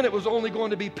even then, it was only going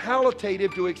to be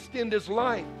palliative to extend his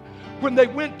life. When they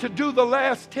went to do the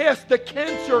last test, the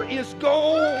cancer is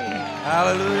gone.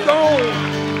 Hallelujah. Gone.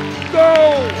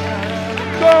 Gone.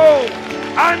 Gone.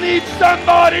 I need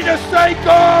somebody to say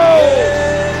go.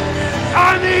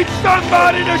 I need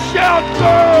somebody to shout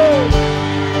go.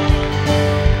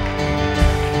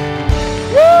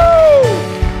 Woo!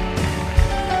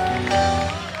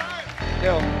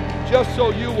 Now, just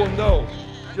so you will know,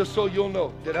 just so you'll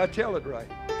know, did I tell it right?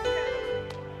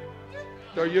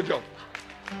 There you go.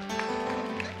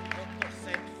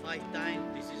 Said 5 times,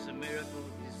 this is a miracle,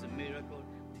 this is a miracle,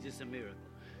 this is a miracle.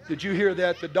 Did you hear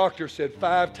that? The doctor said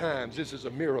 5 times, this is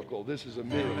a miracle, this is a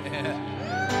miracle.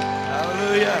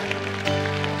 Hallelujah.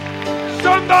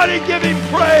 Somebody give him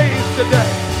praise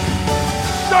today.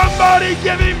 Somebody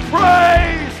give him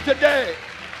praise today.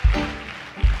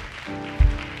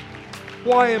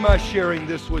 Why am I sharing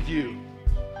this with you?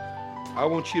 I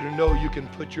want you to know you can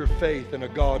put your faith in a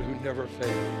God who never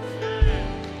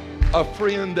fails. A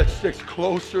friend that sticks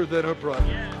closer than a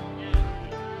brother.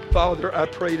 Father, I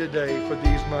pray today for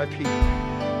these my people,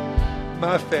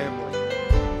 my family,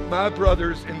 my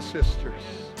brothers and sisters.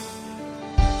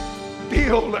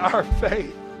 Build our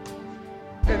faith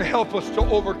and help us to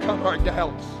overcome our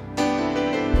doubts.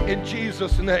 In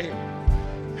Jesus' name,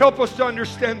 help us to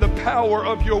understand the power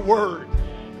of your word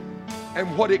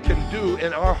and what it can do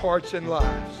in our hearts and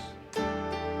lives.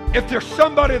 If there's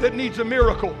somebody that needs a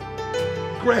miracle,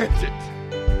 grant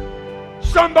it.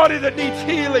 Somebody that needs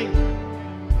healing,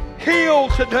 heal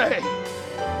today.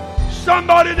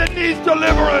 Somebody that needs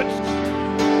deliverance,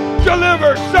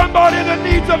 deliver. Somebody that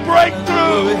needs a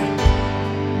breakthrough,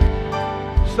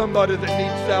 somebody that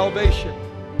needs salvation,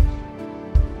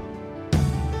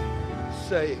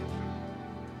 save.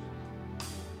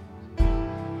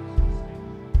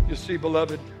 You see,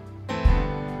 beloved,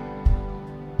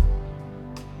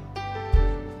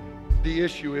 the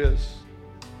issue is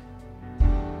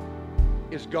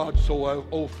God so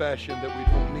old-fashioned that we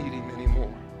don't need him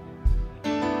anymore?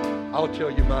 I'll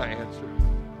tell you my answer.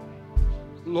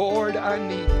 Lord, I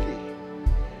need thee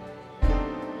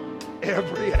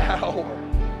every hour.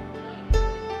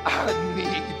 I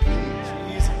need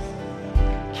thee.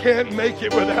 Can't make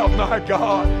it without my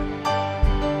God.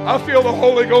 I feel the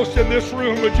Holy Ghost in this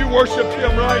room. Would you worship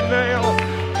him right now?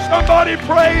 Somebody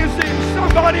praise him.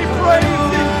 Somebody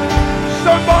praise him.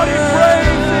 Somebody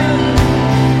praise him.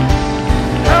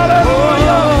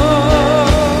 Hallelujah.